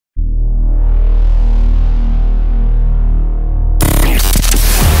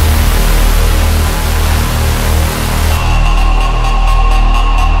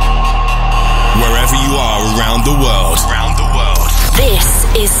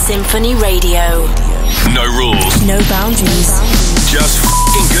SINPHONY Radio. No rules. No boundaries. Just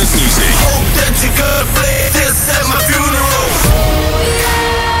f***ing good music. Hope that you're gonna play this at my funeral.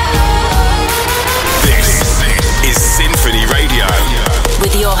 This is SINPHONY Radio.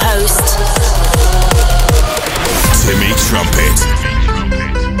 With your host, Timmy Trumpet.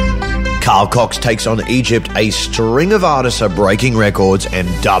 Carl Cox takes on Egypt. A string of artists are breaking records, and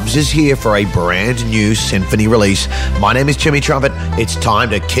Dubs is here for a brand new SINPHONY release. My name is Timmy Trumpet. It's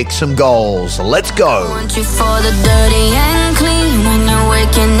time to kick some goals. Let's go. I want you for the dirty and clean. When you're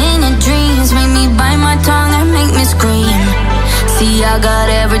waking in your dreams, make me bite my tongue and make me scream. See, I got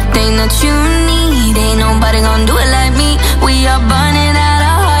everything that you need. Ain't nobody gonna do it like me. We are burning at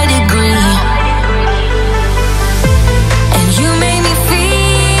a high degree. And you make me feel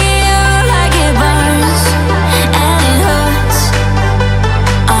burns and it hurts.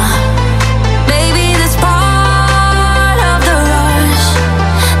 Baby, this part of the rush.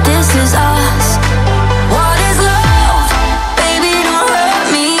 This is us. What is love? Baby, don't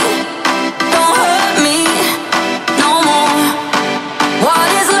hurt me. Don't hurt me no more. What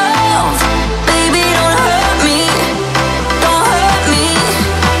is love? Baby, don't hurt me. Don't hurt me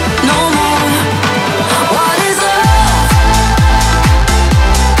no more. What is love?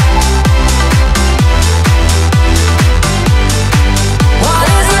 What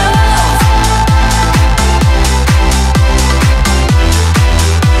is love?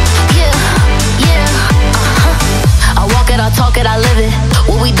 Yeah, I walk it, I talk it, I live it.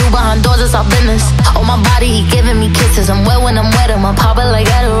 What we do behind doors is our business. On my body, he giving me kisses. I'm wet when I'm wet, I'm popping like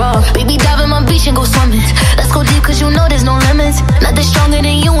Adderall. Baby, dive in my beach and go swimming. Let's go deep, cause you know there's no limits. Nothing stronger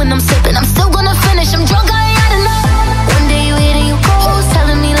than you when I'm sipping. I'm still gonna finish, I'm drunk, I ain't had enough. One day you hit and you close,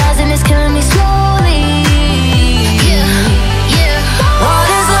 telling me lies and it's killing me slowly. Yeah. What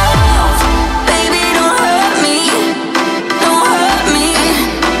is love? Baby, don't hurt me. Don't hurt me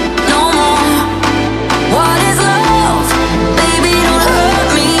no more. What is love? Baby, don't hurt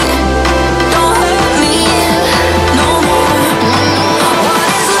me. Don't hurt me no more.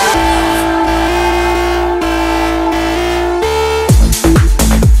 What is love?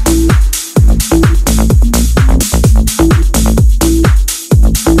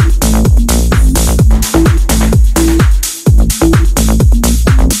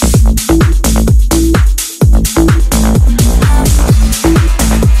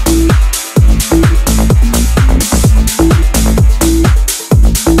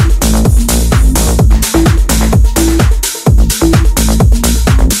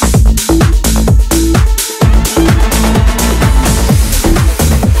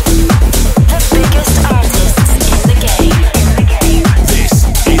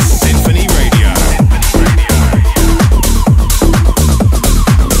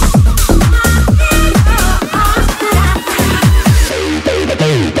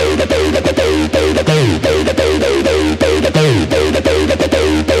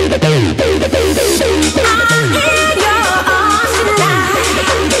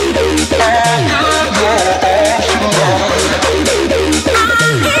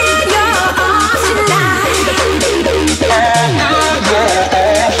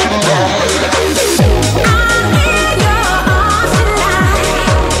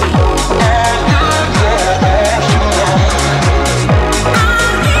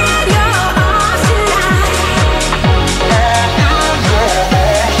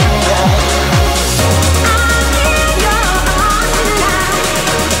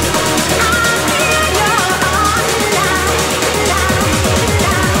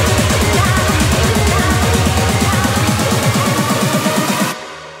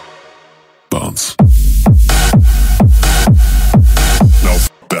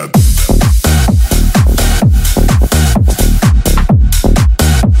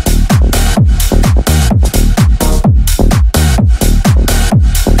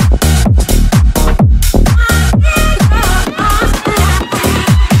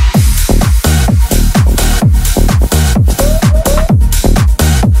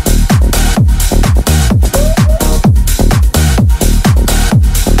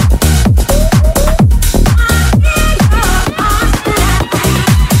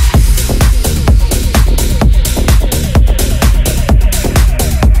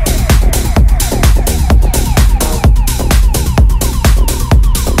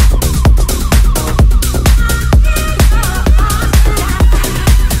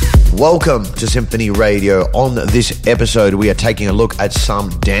 Welcome to SINPHONY Radio. On this episode, we are taking a look at some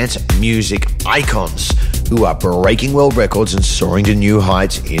dance music icons who are breaking world records and soaring to new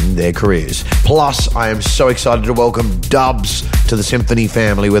heights in their careers. Plus, I am so excited to welcome Dubs to the SINPHONY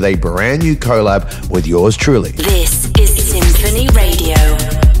family with a brand new collab with yours truly. This is SINPHONY Radio.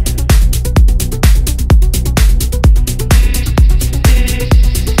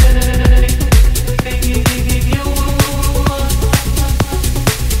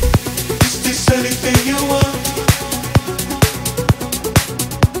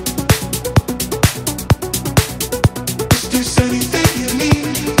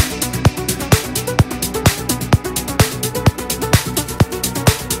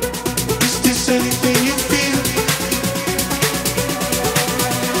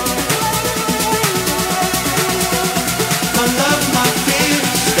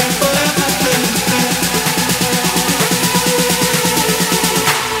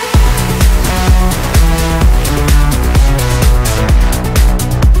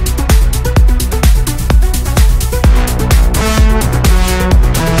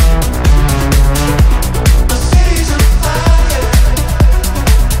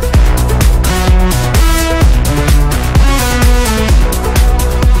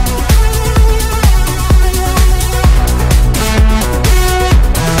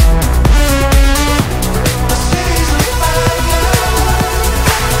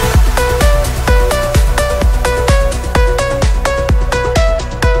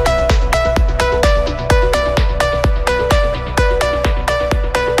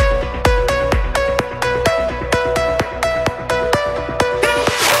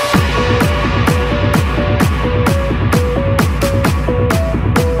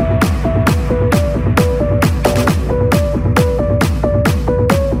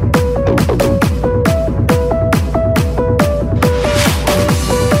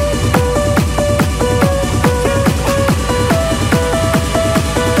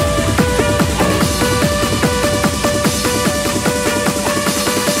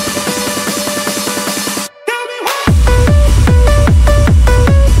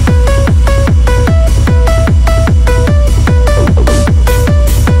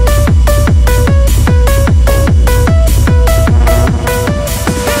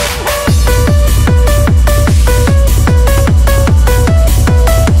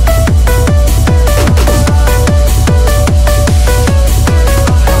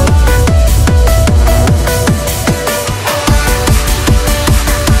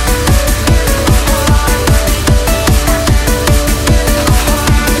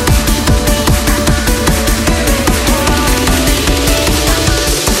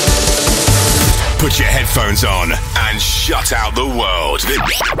 headphones on and shut out the world.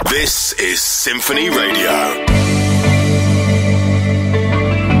 This is Symphony Radio.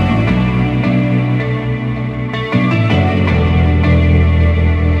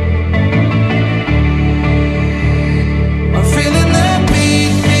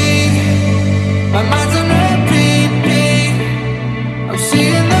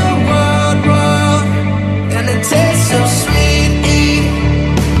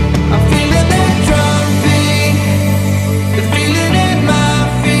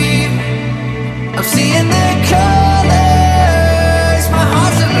 I'm seeing the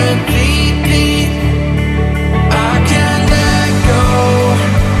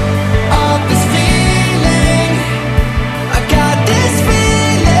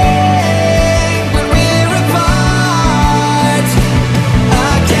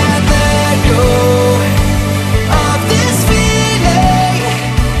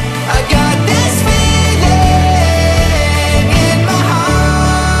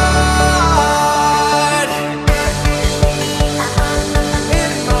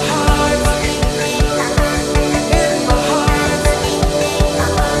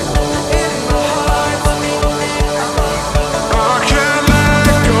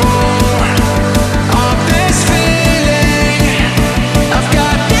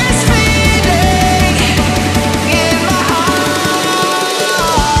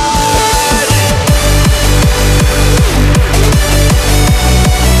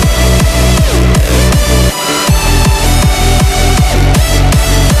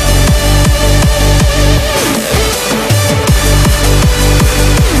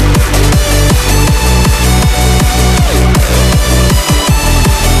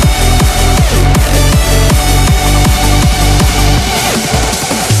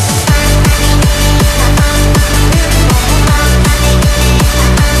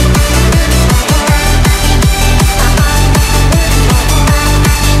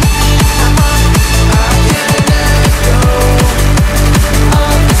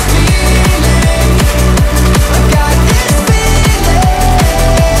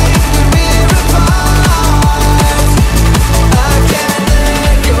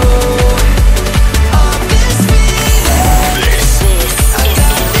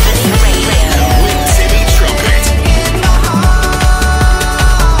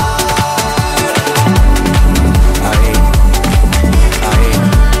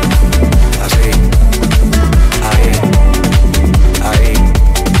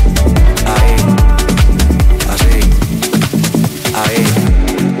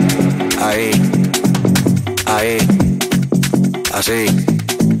así,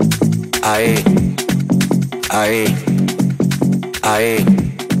 ahí, ahí, ahí,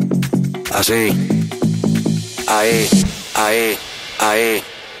 así, ahí, ahí, ahí,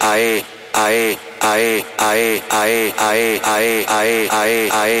 ahí, ahí. Ahí, ahí, ahí, ahí, ahí,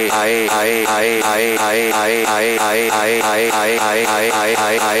 ahí, ahí, ahí, ahí, ahí, ahí, ahí, ahí, ahí,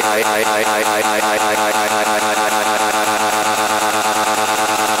 ahí, ahí,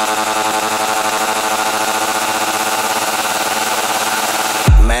 ahí,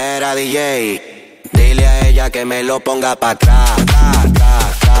 Mira DJ, dile a ella que me lo ponga pa' atrás.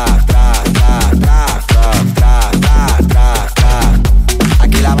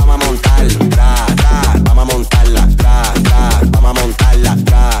 Aquí la vamos a montar, vamos a montarla, vamos a montarla,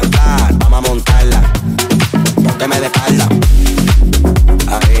 vamos a montarla. Pónteme de espalda.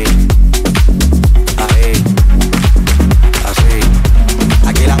 Ahí, ahí, así.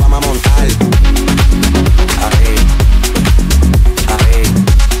 Aquí la vamos a montar. Ahí, ahí,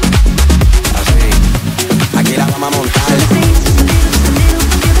 así. Aquí la vamos a montar.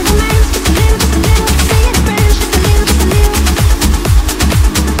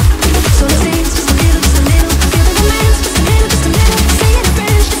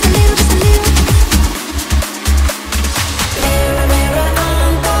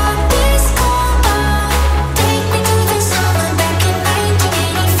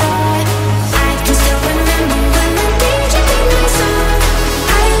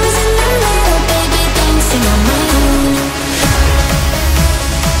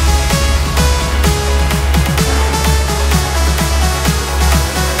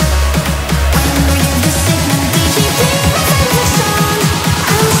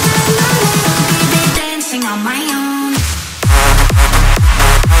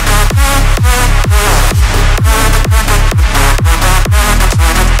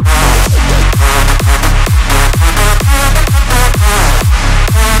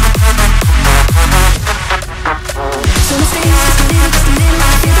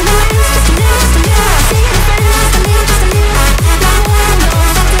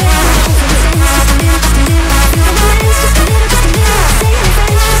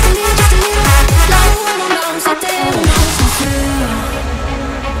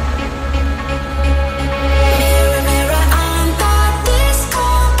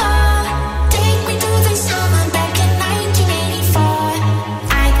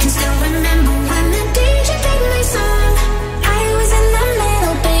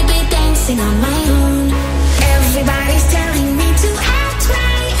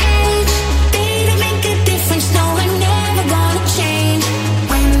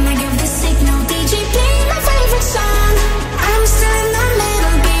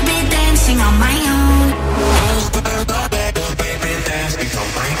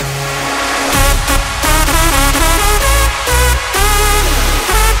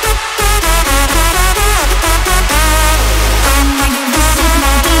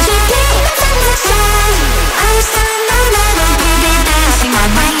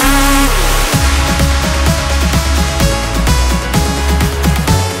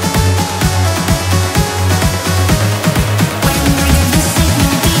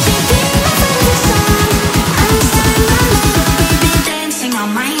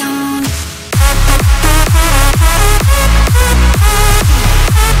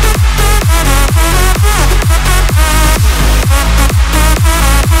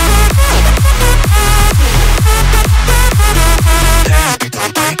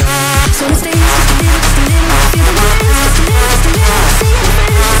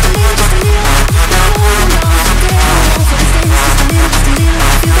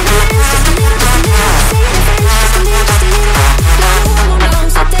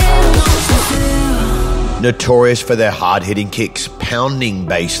 Notorious for their hard-hitting kicks, pounding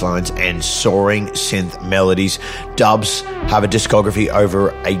bass lines, and soaring synth melodies, Dubs have a discography over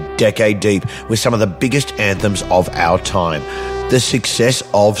a decade deep with some of the biggest anthems of our time. The success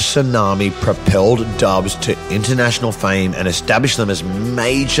of Tsunami propelled Dubs to international fame and established them as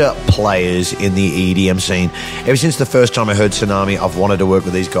major players in the EDM scene. Ever since the first time I heard Tsunami, I've wanted to work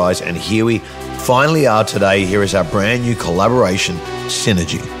with these guys, and here we finally are today. Here is our brand new collaboration,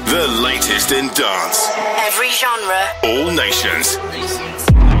 Synergy. The latest in dance. Every genre. All nations.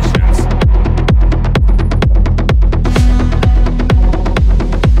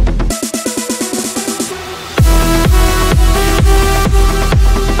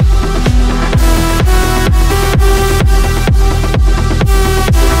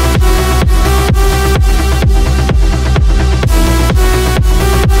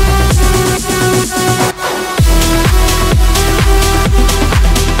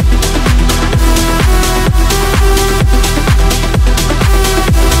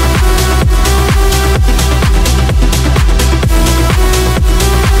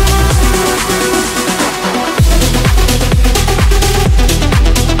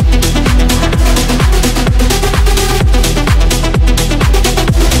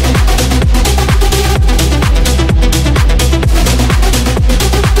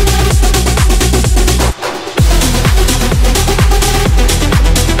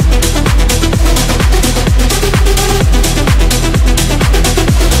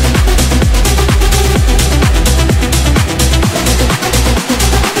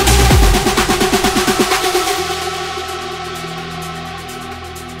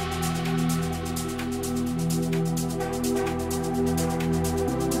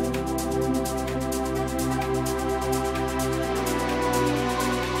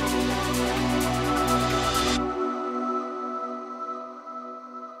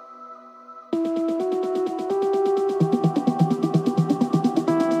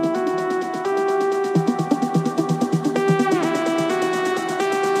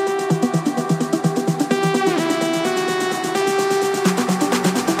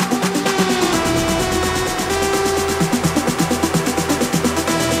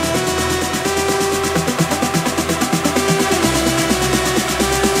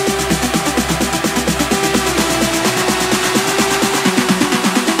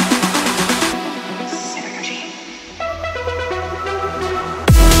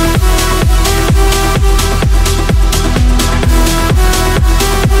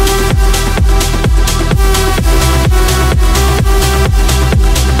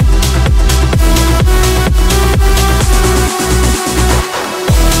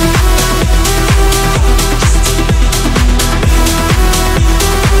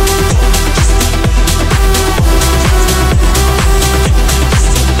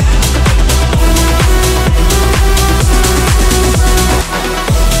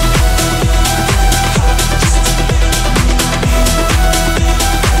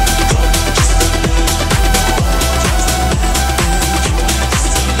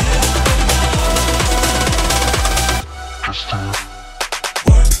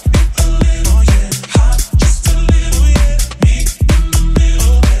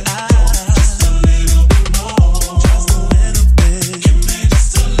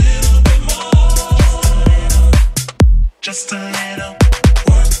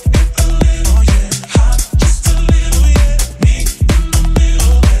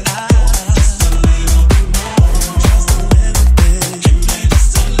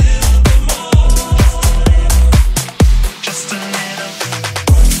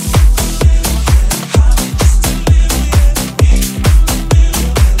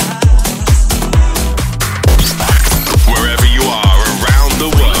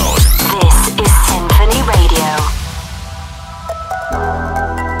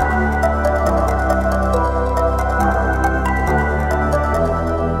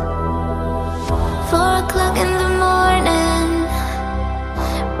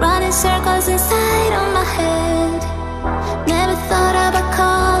 running circles inside of my head. Never thought about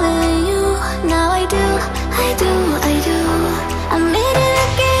calling you. Now I do, I do, I do. I made it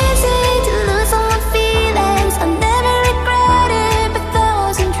look easy to lose all my feelings. I never regret it, but that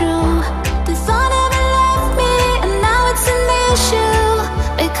wasn't true. The thought never left me, and now it's an issue.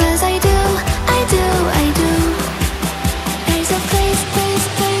 Because I do, I do, I do. There's a place, place,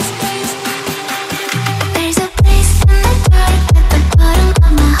 place, place. There's a place in the dark at the bottom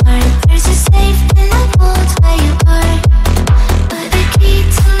of my heart. There's a safe in the vault where you are. But the key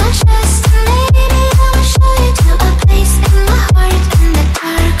to my chest, and maybe I will show you to a place in my heart in the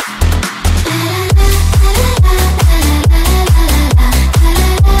dark. La la la la la la la la la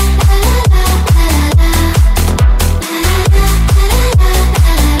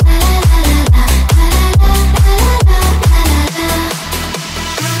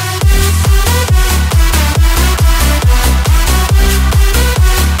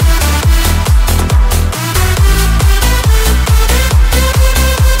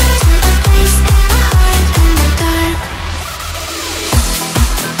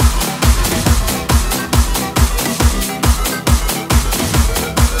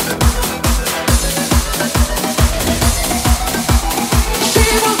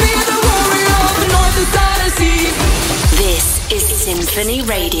This is Symphony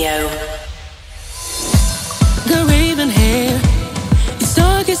Radio. The raven hair is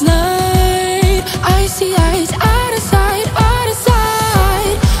dark as night. Icy eyes, out of sight, out of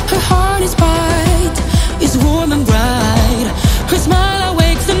sight. Her heart is bright, is warm and bright. Her smile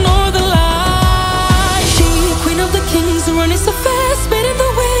awakes the northern light. She, queen of the kings, running so fast, spinning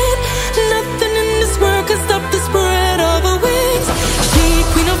the wind. Nothing in this world can stop the spread of her wings. She,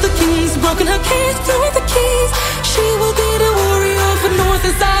 queen of the kings, broken her cage, throwing the keys. She will be the warrior for north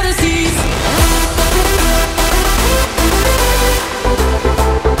and south and seas.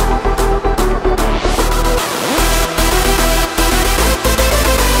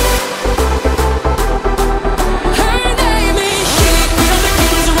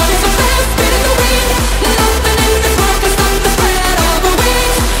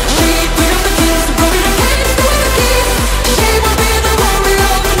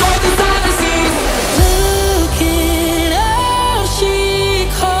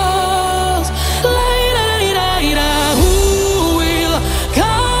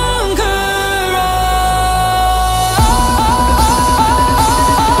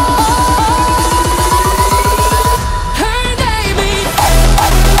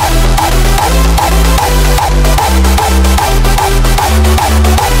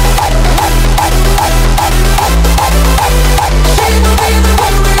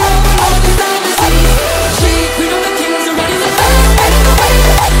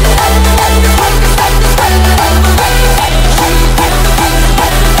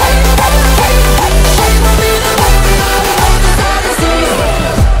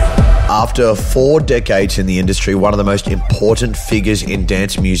 After 4 decades in the industry, one of the most important figures in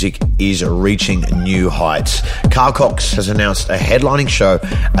dance music is reaching new heights. Carl Cox has announced a headlining show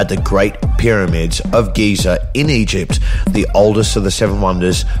at the Great Pyramids of Giza in Egypt, the oldest of the 7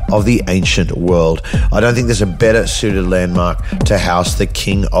 wonders of the ancient world. I don't think there's a better suited landmark to house the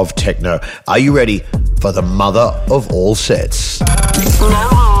king of techno. Are you ready for the mother of all sets? No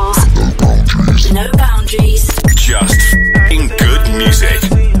rules, no boundaries, Just f***ing good music.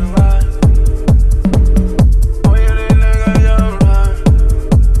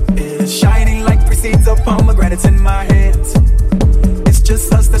 Shining like seeds of pomegranates in my hands. It's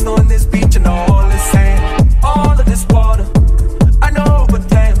just us that's on this beach and all this sand. All of this water, I know, but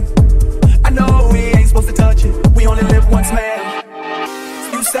damn, I know we ain't supposed to touch it. We only live once, man.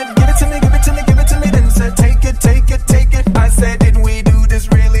 You said give it to me, give it to me, give it to me. Then said take it, take it, take it. I said didn't we do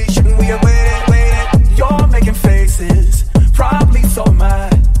this really? Shouldn't we have waited, waited? You're making faces, probably so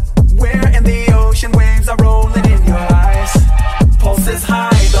mad. Where in the ocean waves are rolling in your eyes. Pulses high,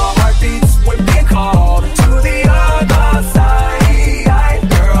 the heartbeats, we're being called to the other side,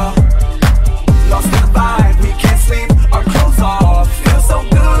 girl.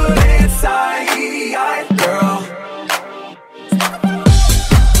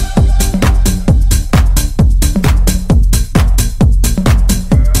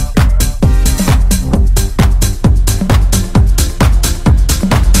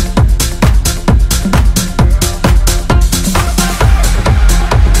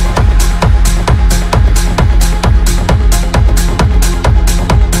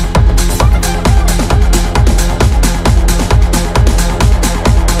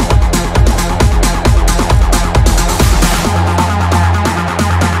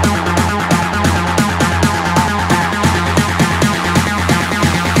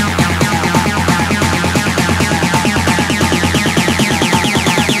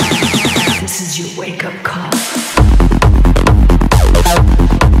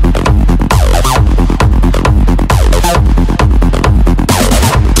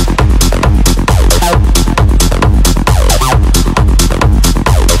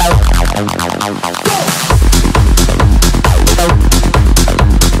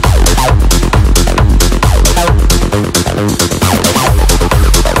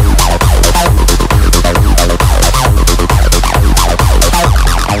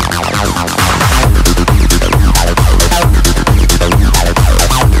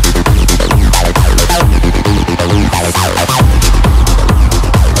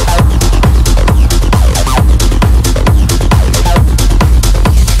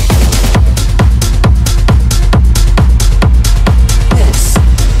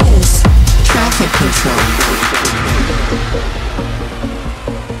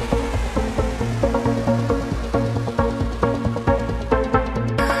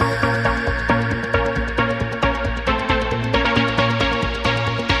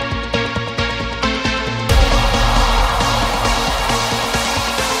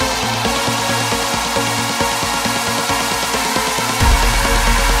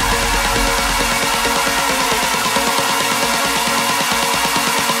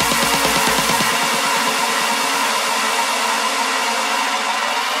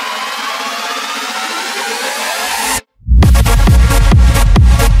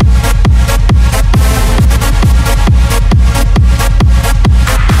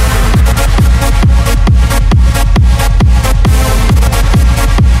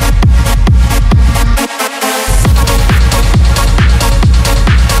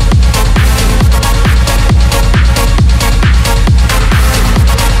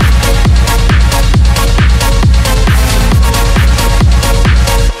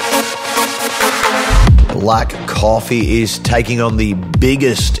 Black Coffee is taking on the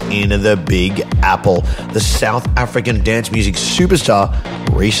biggest in the Big Apple. The South African dance music superstar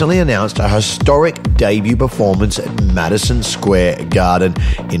recently announced a historic debut performance at Madison Square Garden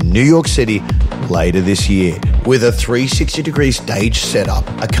in New York City later this year. With a 360-degree stage setup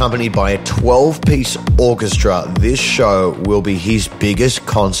accompanied by a 12-piece orchestra, this show will be his biggest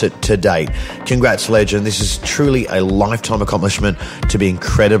concert to date. Congrats, legend. This is truly a lifetime accomplishment to be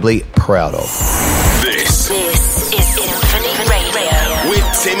incredibly proud of. This is Symphony Radio with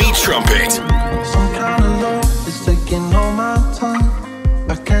Timmy Trumpet. Some kind of love is taking all my time.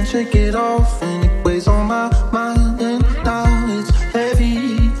 I can't shake it off and it weighs on my mind. And now it's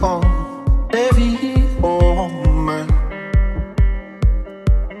heavy on me.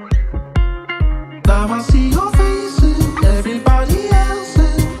 Now I see your face in everybody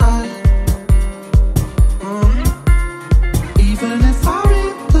else's eyes. Even if I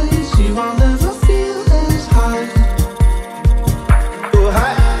replace you, I'll never feel as high. Oh,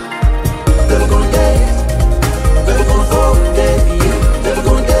 high. Never gonna get, never gonna forget you. Never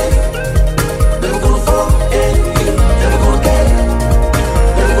gonna get, never gonna forget you. Never gonna get,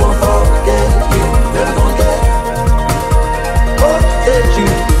 never gonna forget you. Never gonna get, forget you.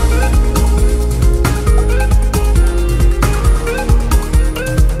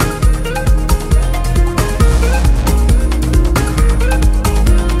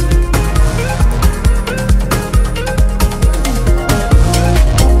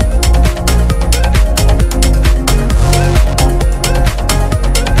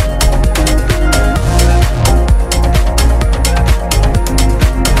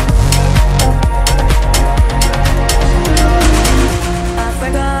 I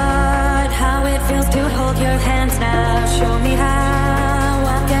forgot how it feels to hold your hands now. Show me how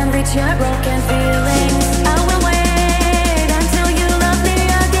I can reach your broken feelings. I will wait until you love me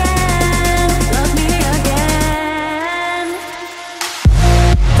again. Love me again.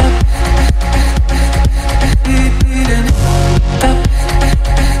 Love me again.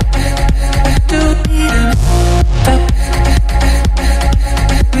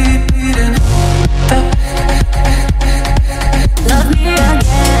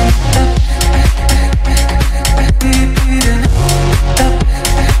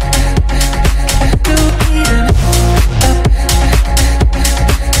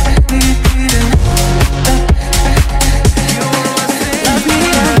 Love me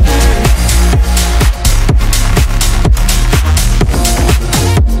again.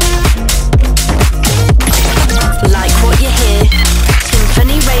 Like what you hear?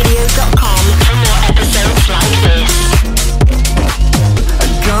 SymphonyRadio.com for more episodes like this. I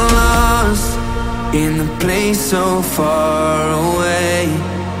got lost in a place so far away.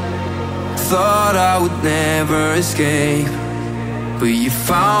 Thought I would never escape, but you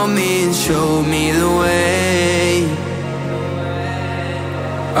found me and showed me the way.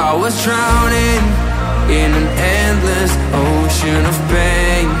 I was drowning in an endless ocean of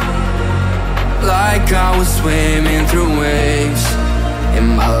pain, like I was swimming through waves,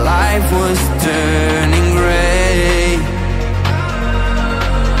 and my life was turning gray.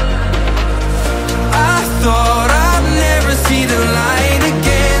 I thought I'd never see the light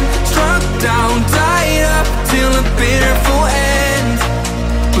again. Struck down, tied up till a pitiful end,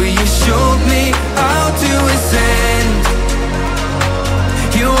 but you showed me how to ascend.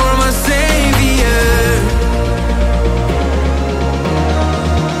 You are my savior.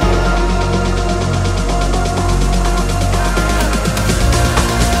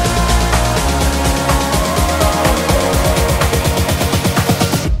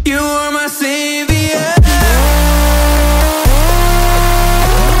 You are my savior.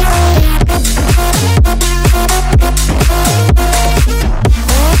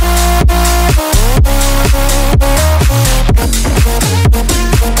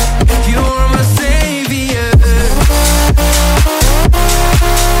 You are my savior.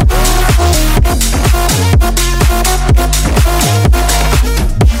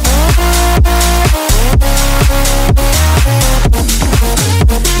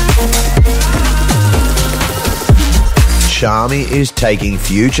 Charmy is taking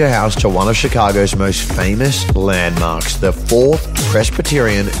Future House to one of Chicago's most famous landmarks, the Fourth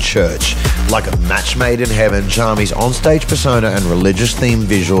Presbyterian Church. Like a match made in heaven, Charmy's onstage persona and religious-themed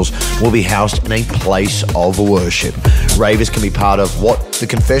visuals will be housed in a place of worship. Ravers can be part of what the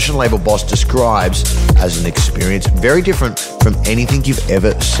Confession label boss describes as an experience very different from anything you've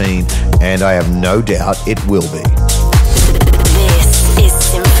ever seen, and I have no doubt it will be. This is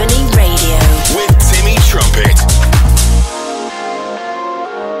Symphony Radio with Timmy Trumpet.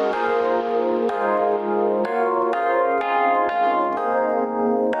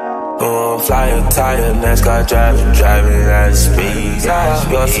 Fly a tire, NASCAR driving at speed.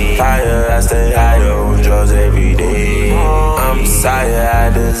 Your supplier, I stay higher on drugs every day. I'm a sire, I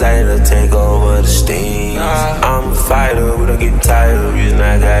desire to take over the stage. I'm a fighter, we don't get tired, reason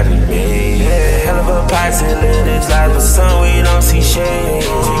I got it made. Hell of a posse, live this life, but son, we don't see shade.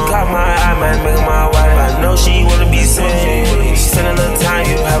 She caught my eye, man, make my wife. I know she wanna be saved. Spend a little time,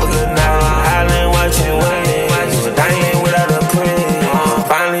 you have a good night. Island watching waves, dying without a praise.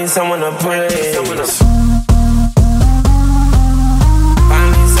 Finally, someone to praise.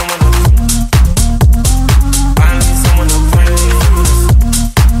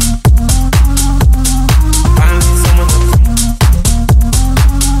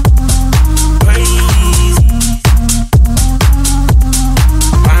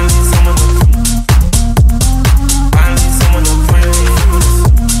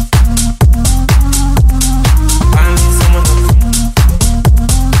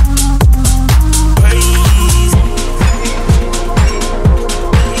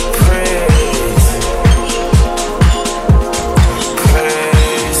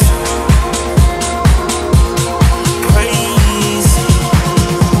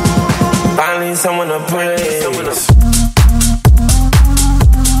 Someone to praise.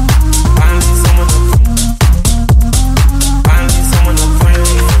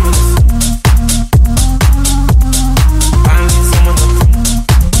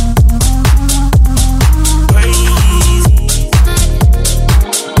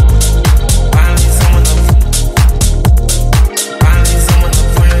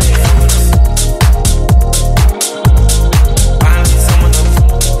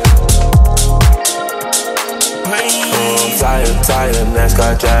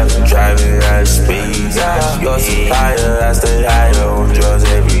 Driving at speed. Your supplier, I stay higher on drugs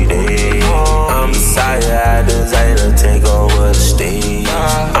every day. I'm a sire, I desire to take over the stage.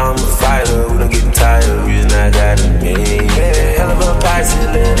 I'm a fighter, we don't get tired, reason I got it made. Hell of a posse,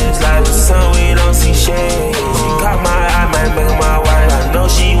 live this life, but son, we don't see shade. She caught my eye, man, make my wife. I know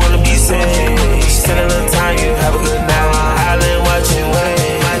she wanna be saved. Spend a little time, you have a good night. Island watching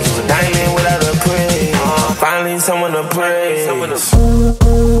waves, dying without a praise. Finally, someone to praise.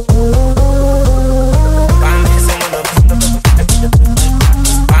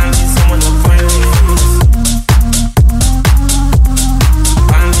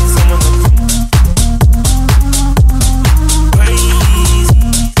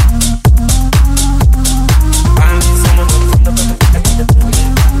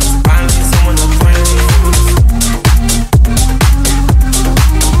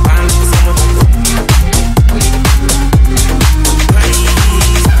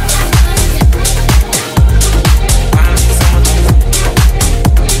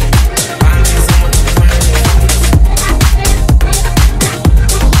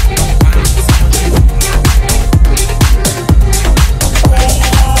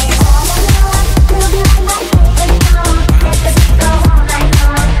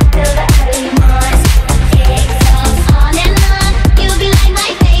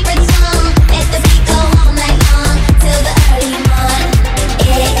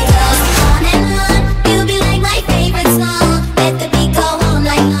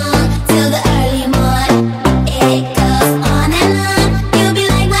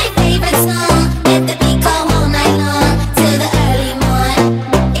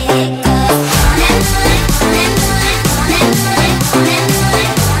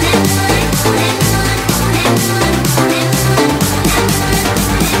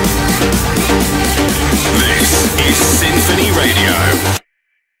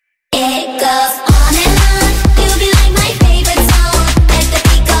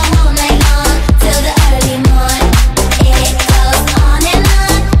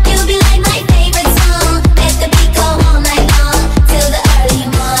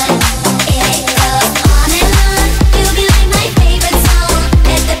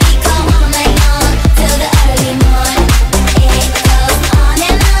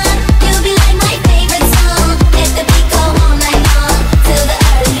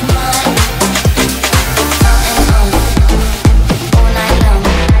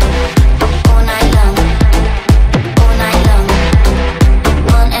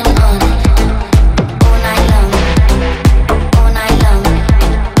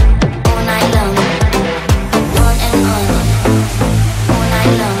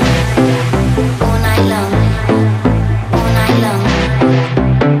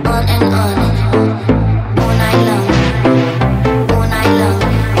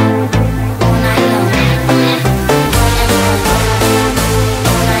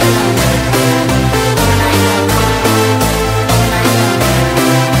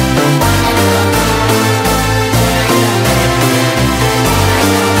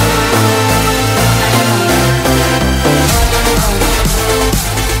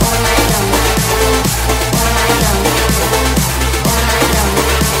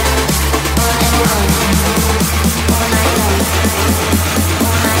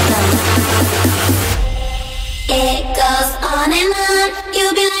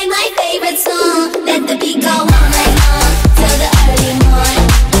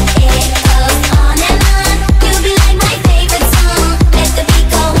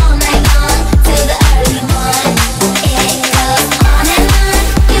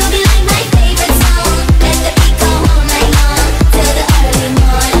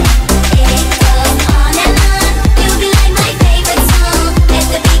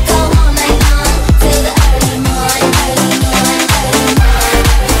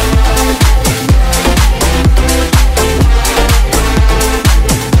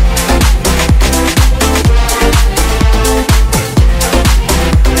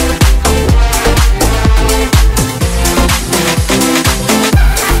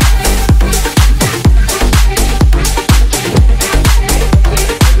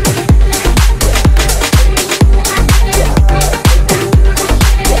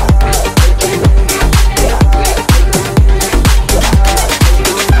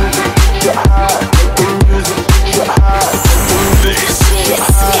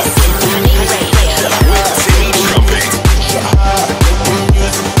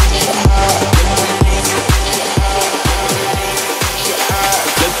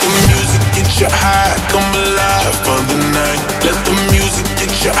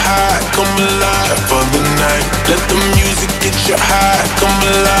 Let the music get you high, come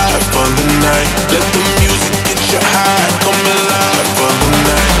alive for the night. Let the music get you high, come alive for the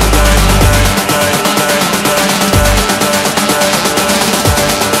night.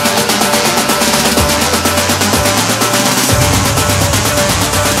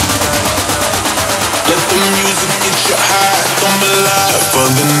 Let the music get you high, come alive for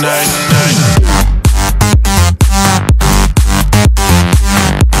the night.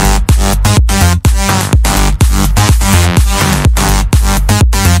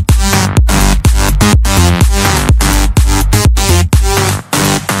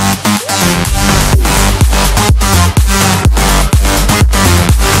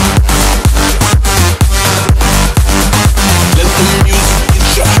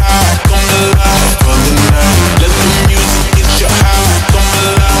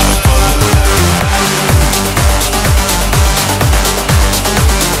 For the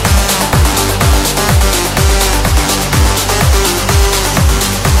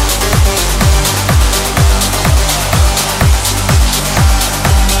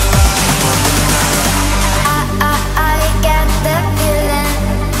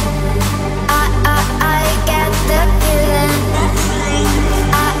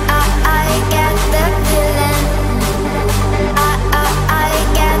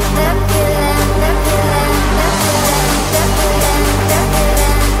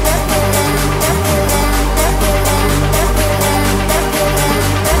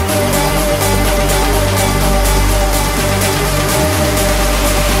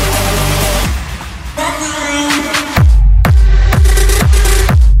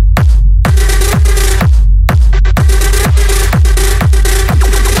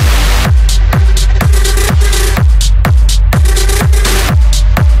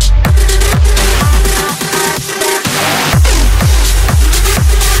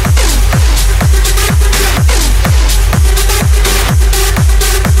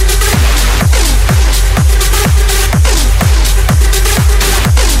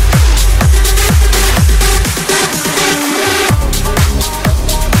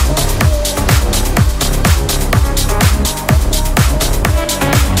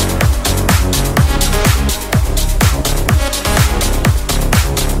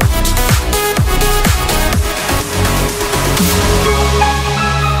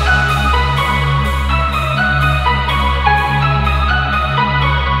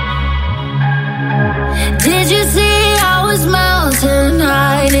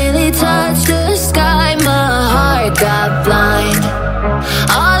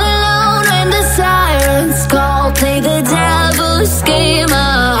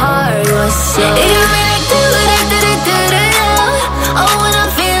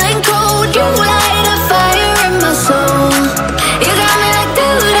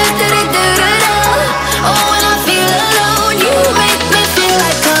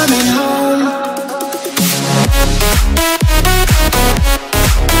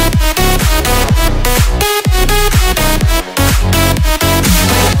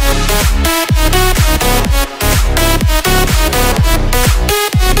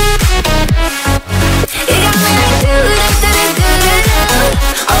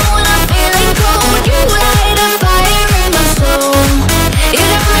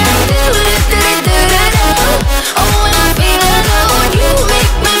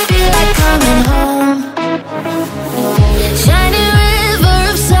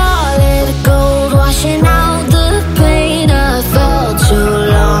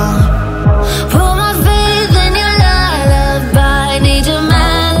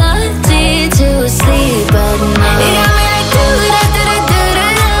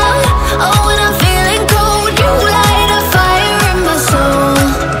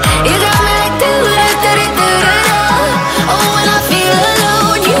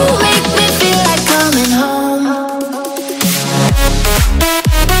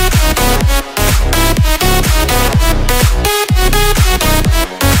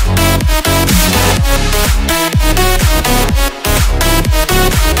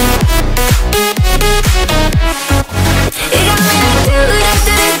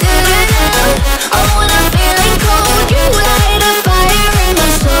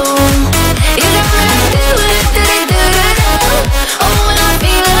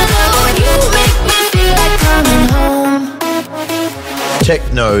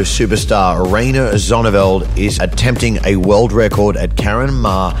Techno superstar Reine Zonneveld is attempting a world record at Karen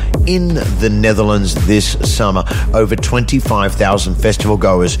Maar in the Netherlands this summer. Over 25,000 festival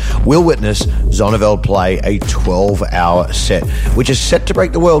goers will witness Zonneveld play a 12-hour set, which is set to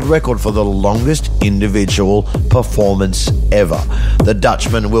break the world record for the longest individual performance ever. The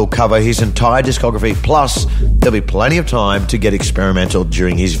Dutchman will cover his entire discography, plus there'll be plenty of time to get experimental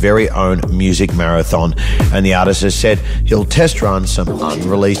during his very own music marathon, and the artist has said he'll test run some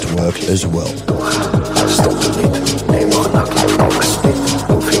unreleased work as well.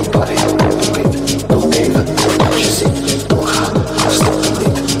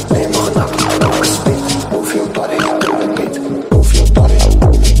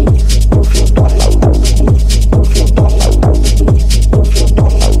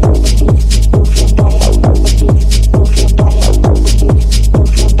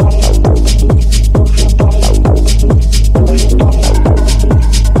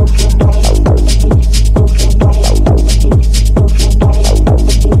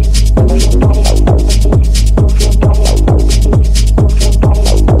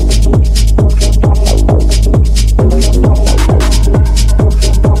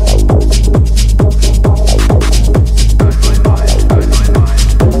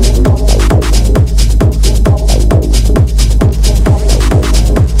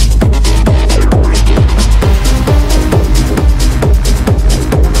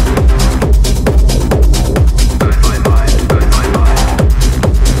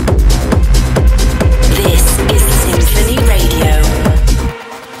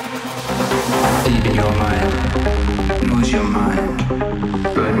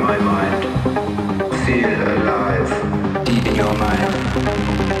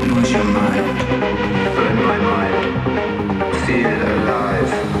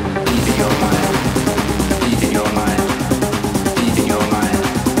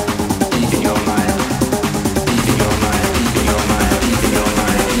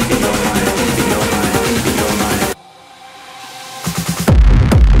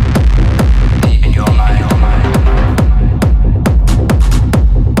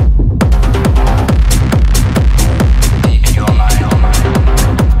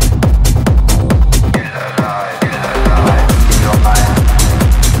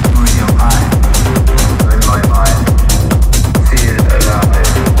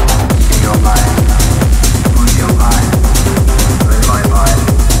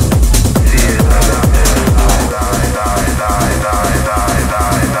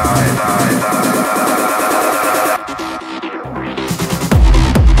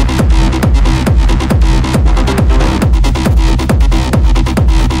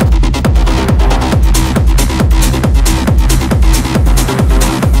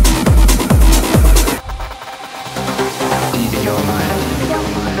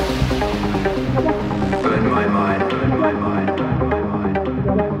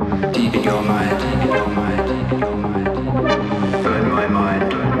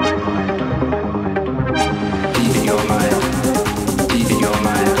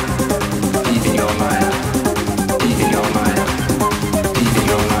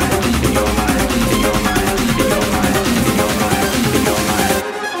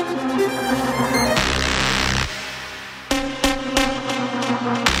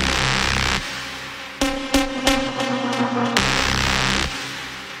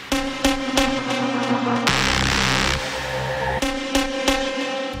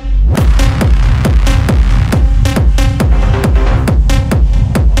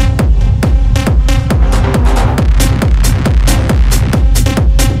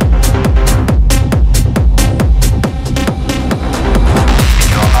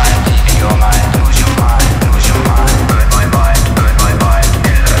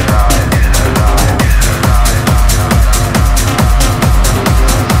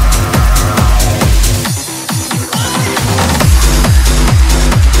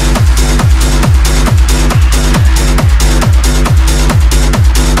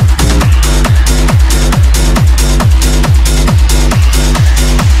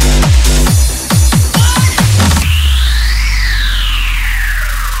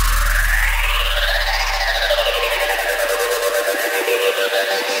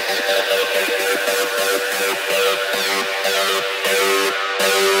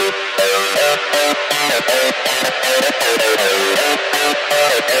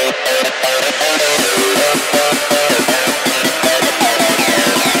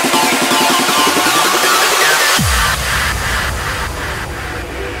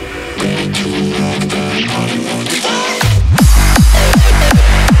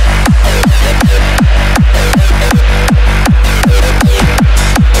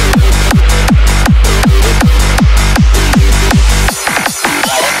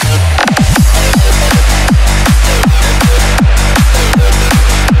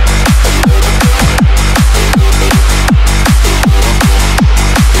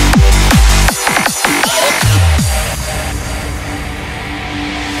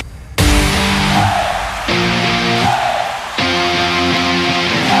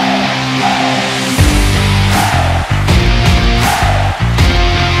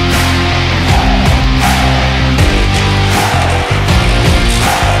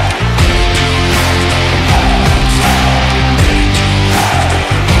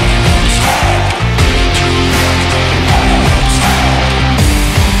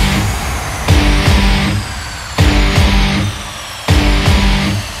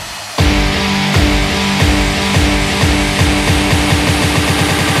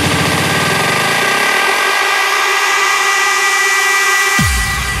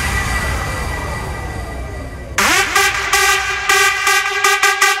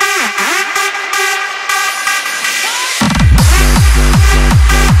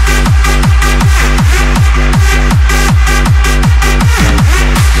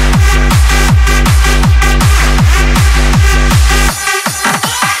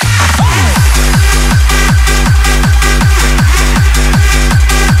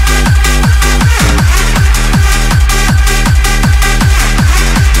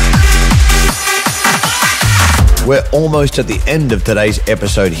 We're almost at the end of today's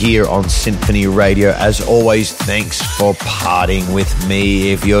episode here on Symphony Radio. As always, thanks for partying with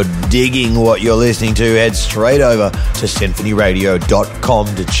me. If you're digging what you're listening to, head straight over to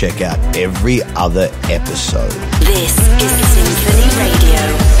symphonyradio.com to check out every other episode. This is Symphony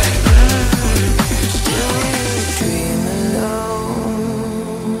Radio.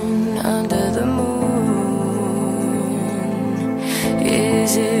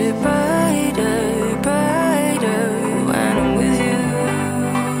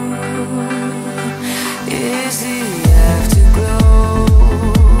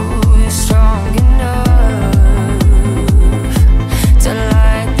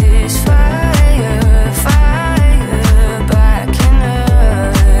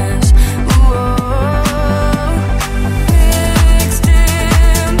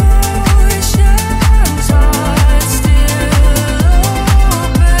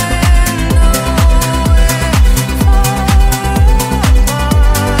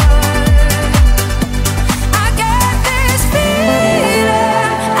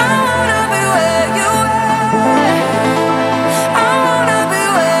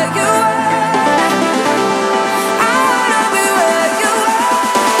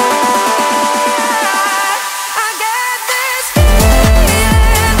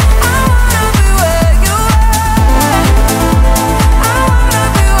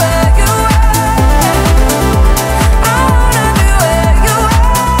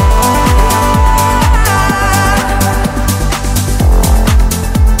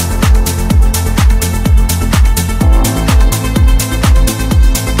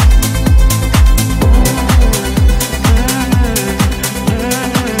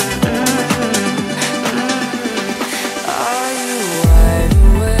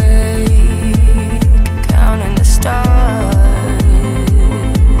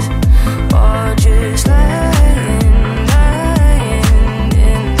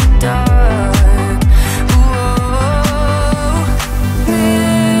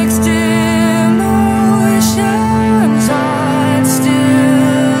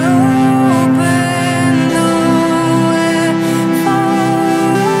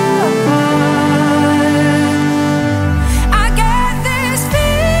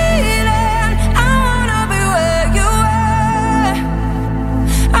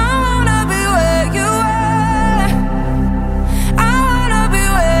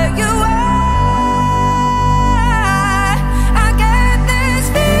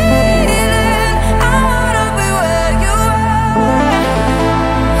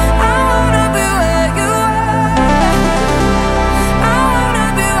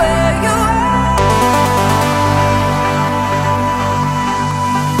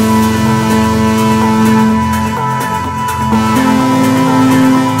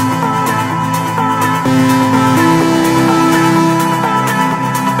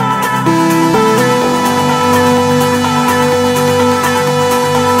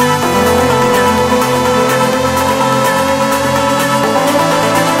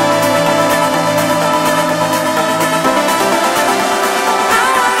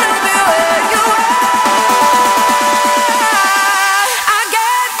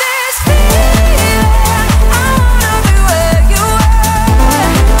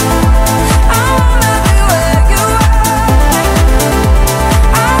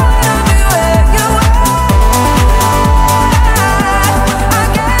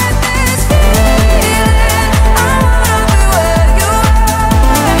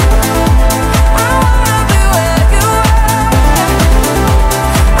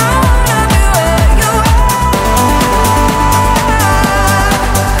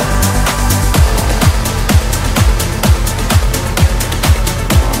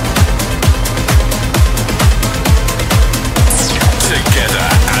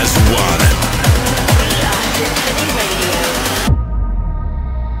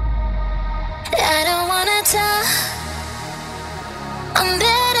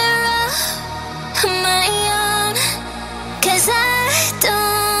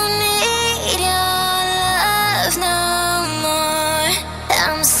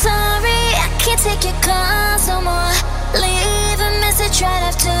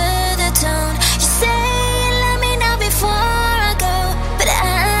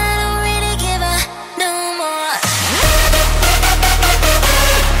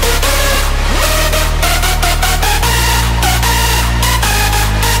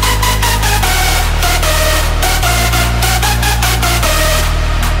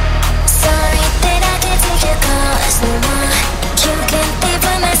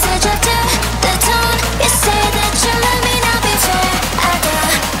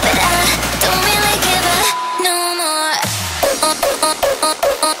 No more.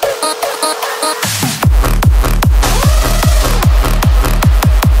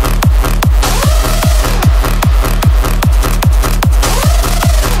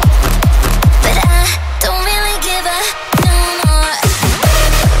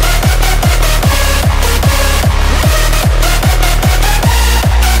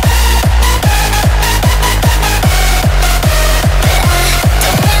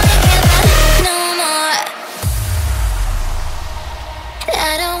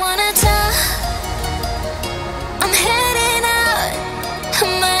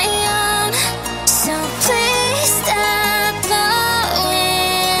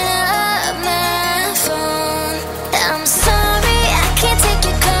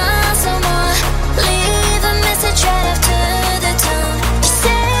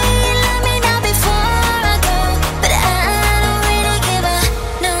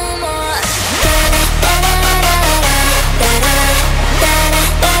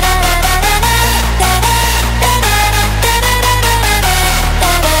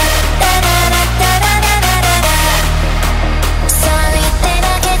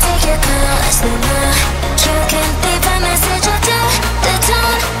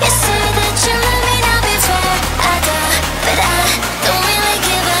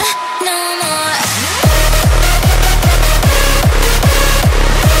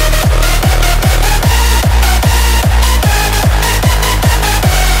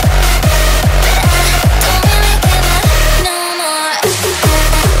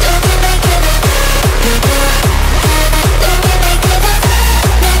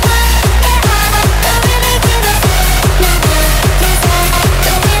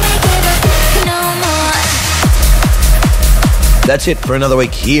 That's it for another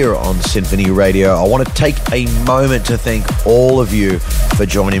week here on Symphony Radio. I want to take a moment to thank all of you for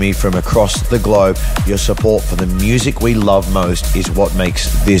joining me from across the globe. Your support for the music we love most is what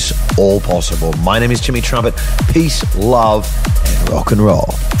makes this all possible. My name is Timmy Trumpet. Peace, love, and rock and roll.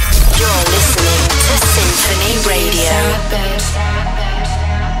 You're listening to Symphony Radio.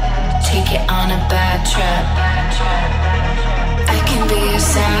 Take it on a bad trip. I can be a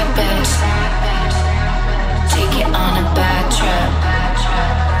sad bitch. Take it on a bad trip.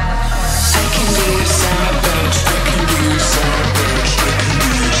 I can be a sad bitch. I can be a sad bitch.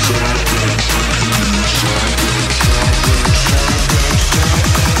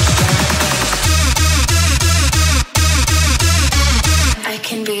 I can be a sad bitch. I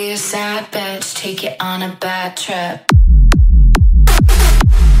can be a sad bitch. Take it on a bad trip.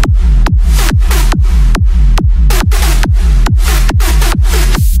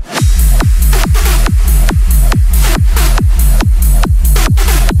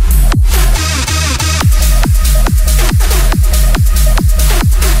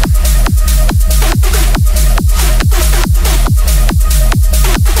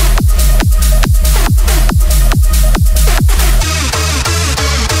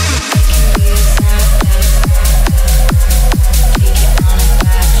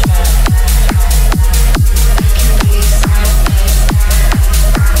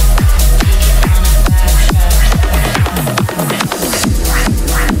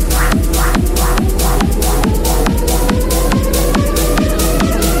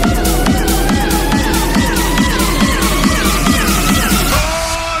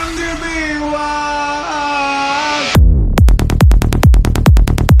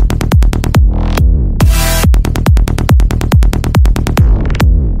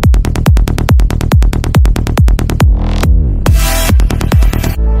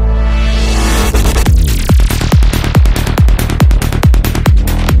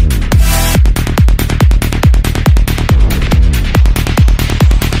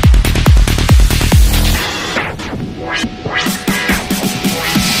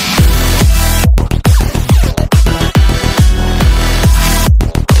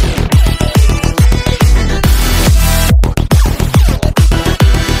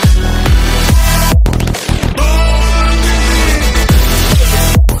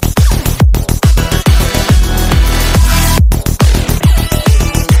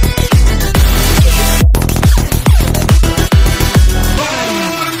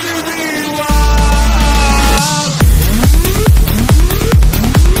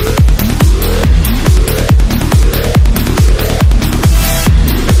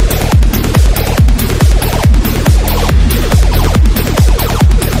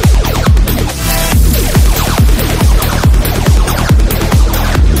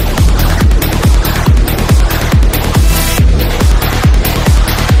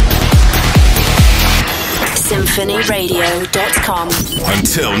 SymphonyRadio.com.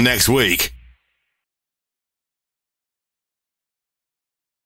 Until next week.